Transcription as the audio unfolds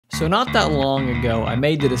So not that long ago, I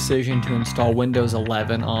made the decision to install Windows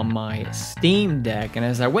 11 on my Steam Deck, and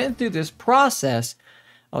as I went through this process,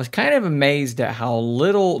 I was kind of amazed at how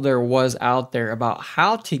little there was out there about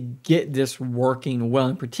how to get this working well.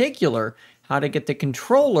 In particular, how to get the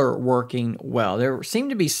controller working well. There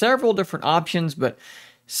seemed to be several different options, but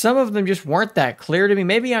some of them just weren't that clear to me.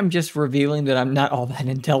 Maybe I'm just revealing that I'm not all that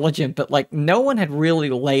intelligent, but like no one had really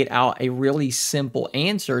laid out a really simple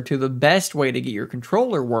answer to the best way to get your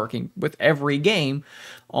controller working with every game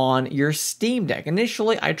on your Steam Deck.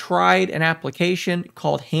 Initially, I tried an application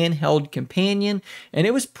called Handheld Companion, and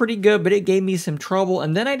it was pretty good, but it gave me some trouble.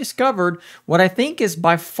 And then I discovered what I think is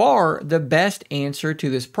by far the best answer to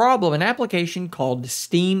this problem, an application called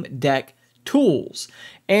Steam Deck Tools.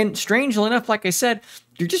 And strangely enough, like I said,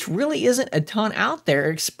 there just really isn't a ton out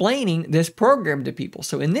there explaining this program to people.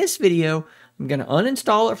 So in this video, I'm going to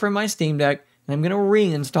uninstall it from my Steam Deck, and I'm going to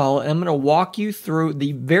reinstall it, and I'm going to walk you through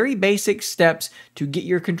the very basic steps to get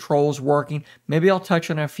your controls working. Maybe I'll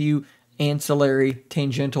touch on a few ancillary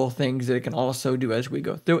tangential things that it can also do as we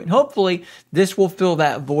go through it. And hopefully this will fill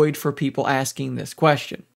that void for people asking this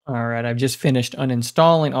question. All right, I've just finished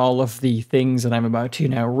uninstalling all of the things that I'm about to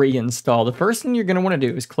now reinstall. The first thing you're going to want to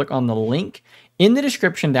do is click on the link in the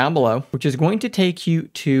description down below, which is going to take you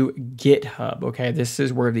to GitHub. Okay, this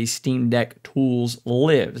is where the Steam Deck Tools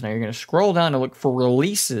lives. Now you're going to scroll down and look for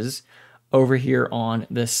releases over here on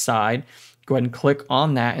this side. Go ahead and click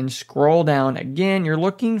on that and scroll down again. You're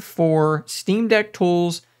looking for Steam Deck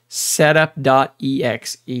Tools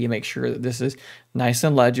setup.exe. Make sure that this is nice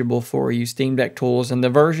and legible for you, Steam Deck Tools, and the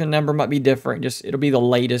version number might be different. It'll be the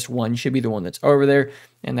latest one, should be the one that's over there,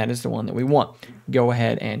 and that is the one that we want. Go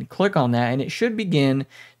ahead and click on that, and it should begin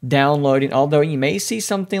downloading, although you may see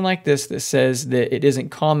something like this that says that it isn't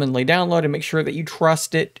commonly downloaded. Make sure that you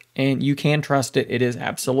trust it, and you can trust it. It is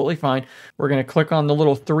absolutely fine. We're going to click on the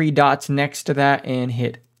little three dots next to that and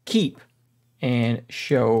hit keep, and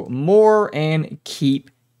show more, and keep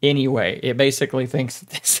anyway. It basically thinks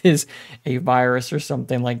this is a virus or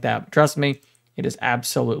something like that. But trust me, it is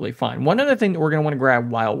absolutely fine. One other thing that we're going to want to grab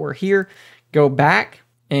while we're here, go back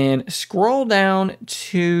and scroll down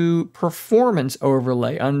to Performance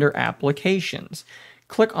Overlay under Applications.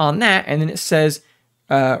 Click on that, and then it says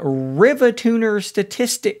Rivatuner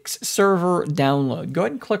Statistics Server Download. Go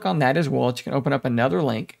ahead and click on that as well. It's going to open up another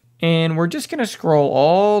link. And we're just going to scroll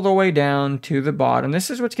all the way down to the bottom.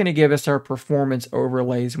 This is what's going to give us our performance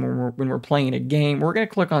overlays when we're playing a game. We're going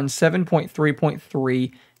to click on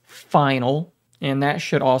 7.3.3 Final, and that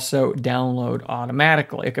should also download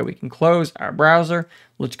automatically. Okay, we can close our browser.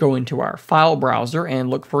 Let's go into our file browser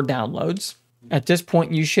and look for downloads. At this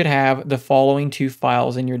point, you should have the following two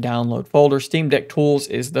files in your download folder. Steam Deck Tools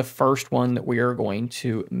is the first one that we are going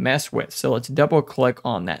to mess with. So let's double click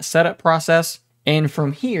on that setup process. And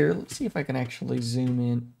from here, let's see if I can actually zoom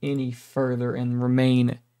in any further and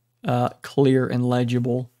remain clear and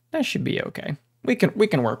legible. That should be okay. We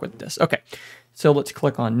can work with this. Okay, so let's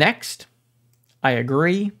click on Next. I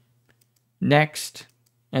agree. Next.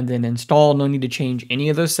 And then Install. No need to change any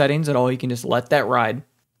of those settings at all. You can just let that ride.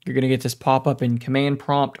 You're going to get this pop up in Command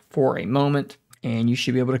Prompt for a moment, and you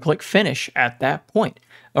should be able to click Finish at that point.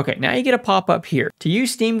 Okay, now you get a pop-up here. To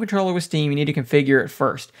use Steam Controller with Steam, you need to configure it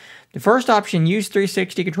first. The first option, use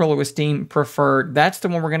 360 Controller with Steam Preferred, that's the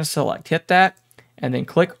one we're going to select. Hit that, and then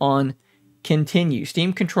click on Continue.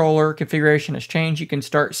 Steam Controller configuration has changed. You can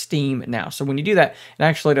start Steam now. So when you do that, it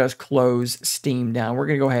actually does close Steam down. We're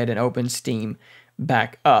going to go ahead and open Steam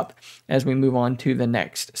back up as we move on to the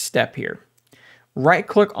next step here.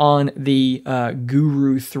 Right-click on the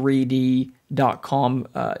Guru3D.com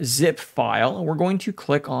zip file, and we're going to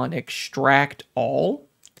click on Extract All.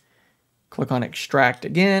 Click on Extract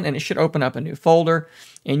again, and it should open up a new folder,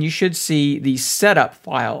 and you should see the setup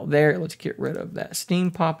file there. Let's get rid of that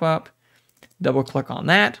Steam pop-up. Double-click on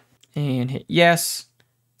that, and hit Yes.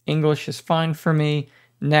 English is fine for me.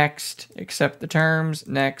 Next, accept the terms.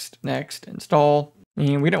 Next, next, install.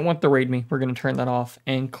 And we don't want the README. We're going to turn that off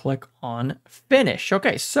and click on Finish.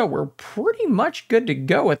 Okay, so we're pretty much good to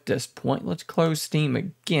go at this point. Let's close Steam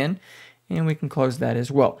again, and we can close that as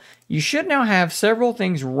well. You should now have several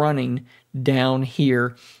things running down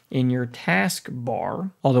here in your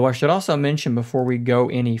taskbar. Although I should also mention before we go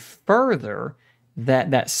any further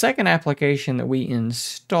that second application that we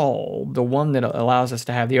installed, the one that allows us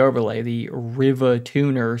to have the overlay, the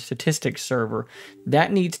Rivatuner Statistics Server,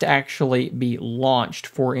 that needs to actually be launched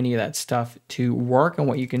for any of that stuff to work. And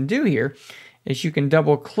what you can do here is you can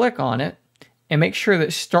double click on it and make sure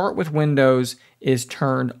that Start with Windows is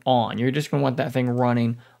turned on. You're just going to want that thing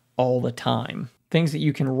running all the time. things that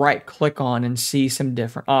you can right click on and see some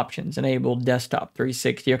different options. Enable desktop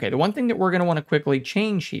 360. Okay, the one thing that we're going to want to quickly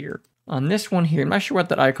change here on this one here, I'm not sure what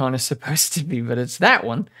that icon is supposed to be, but it's that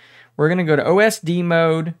one. We're going to go to OSD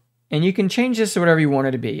mode, and you can change this to whatever you want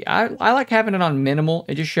it to be. I like having it on minimal.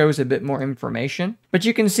 It just shows a bit more information. But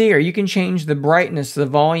you can see here, you can change the brightness, the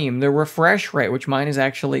volume, the refresh rate, which mine is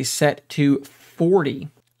actually set to 40.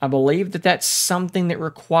 I believe that that's something that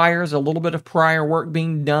requires a little bit of prior work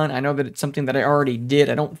being done. I know that it's something that I already did.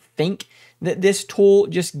 I don't think that this tool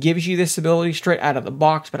just gives you this ability straight out of the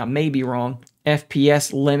box, but I may be wrong.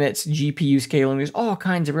 FPS limits, GPU scaling, there's all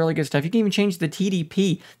kinds of really good stuff. You can even change the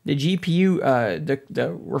TDP, the GPU,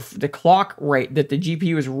 the clock rate that the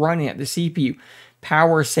GPU is running at, the CPU,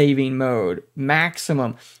 power saving mode,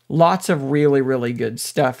 maximum. Lots of really, really good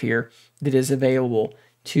stuff here that is available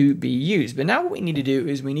to be used. But now what we need to do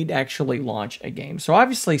is we need to actually launch a game. So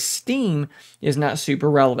obviously Steam is not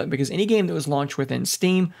super relevant because any game that was launched within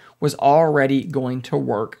Steam was already going to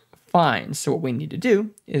work fine. So what we need to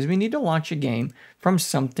do is we need to launch a game from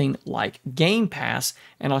something like Game Pass,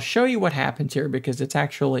 and I'll show you what happens here because it's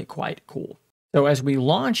actually quite cool. So as we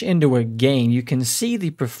launch into a game, you can see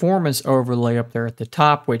the performance overlay up there at the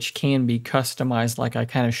top, which can be customized like I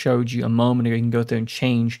kind of showed you a moment ago. You can go through and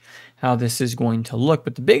change how this is going to look.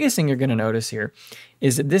 But the biggest thing you're going to notice here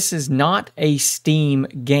is that this is not a Steam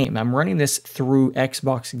game. I'm running this through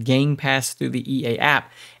Xbox Game Pass through the EA app,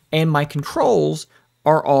 and my controls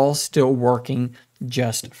are all still working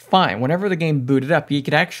just fine. Whenever the game booted up, you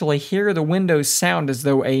could actually hear the Windows sound as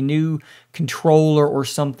though a new controller or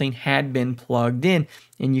something had been plugged in.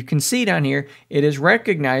 And you can see down here, it is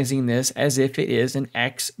recognizing this as if it is an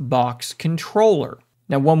Xbox controller.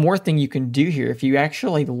 Now, one more thing you can do here, if you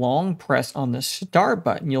actually long press on the start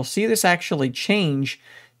button, you'll see this actually change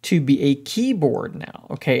to be a keyboard now,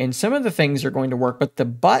 okay? And some of the things are going to work, but the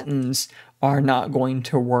buttons are not going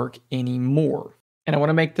to work anymore. And I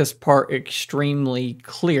want to make this part extremely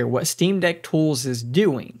clear. What Steam Deck Tools is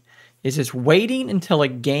doing is it's waiting until a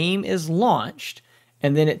game is launched,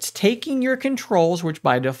 and then it's taking your controls, which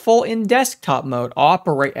by default in desktop mode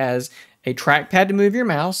operate as a trackpad to move your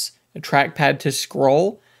mouse, a trackpad to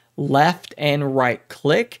scroll, left and right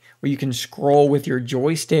click, where you can scroll with your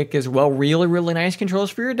joystick as well. Really, really nice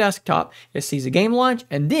controls for your desktop. It sees a game launch,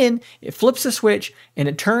 and then it flips a switch, and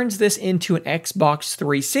it turns this into an Xbox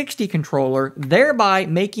 360 controller, thereby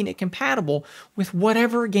making it compatible with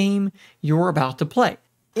whatever game you're about to play.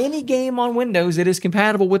 Any game on Windows that is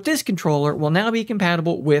compatible with this controller will now be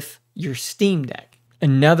compatible with your Steam Deck.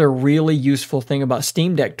 Another really useful thing about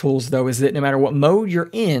Steam Deck Tools, though, is that no matter what mode you're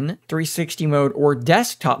in, 360 mode or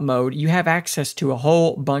desktop mode, you have access to a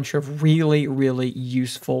whole bunch of really, really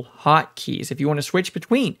useful hotkeys. If you want to switch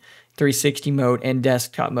between 360 mode and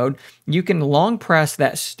desktop mode, you can long press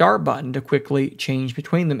that start button to quickly change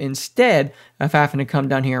between them instead of having to come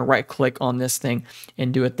down here and right click on this thing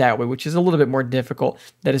and do it that way, which is a little bit more difficult.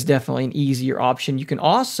 That is definitely an easier option. You can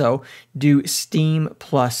also do Steam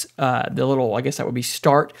plus the little, I guess that would be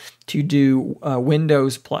start, to do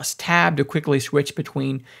Windows plus tab to quickly switch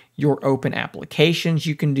between your open applications.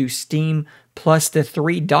 You can do Steam plus the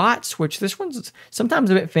 3 dots, which this one's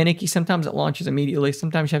sometimes a bit finicky. Sometimes it launches immediately.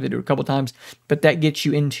 Sometimes you have to do it a couple times, but that gets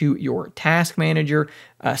you into your task manager.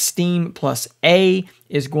 Steam plus A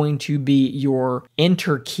is going to be your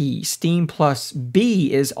enter key. Steam plus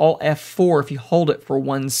B is Alt F4 if you hold it for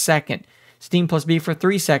 1 second. Steam plus B for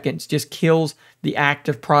 3 seconds just kills the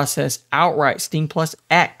active process outright. Steam plus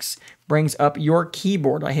X brings up your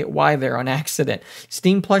keyboard. I hit Y there on accident.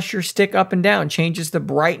 Steam plus your stick up and down changes the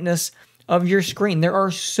brightness of your screen. There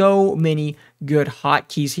are so many good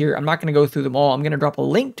hotkeys here. I'm not going to go through them all. I'm going to drop a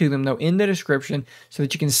link to them, though, in the description so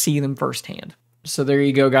that you can see them firsthand. So there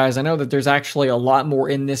you go, guys. I know that there's actually a lot more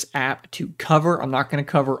in this app to cover. I'm not going to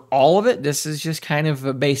cover all of it. This is just kind of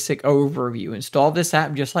a basic overview. Install this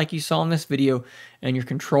app just like you saw in this video, and your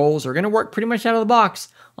controls are going to work pretty much out of the box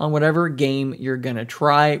on whatever game you're going to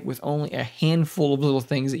try, with only a handful of little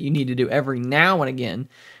things that you need to do every now and again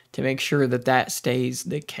to make sure that that stays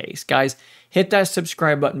the case. Guys, hit that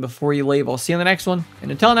subscribe button before you leave. I'll see you on the next one. And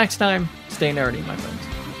until next time, stay nerdy, my friends.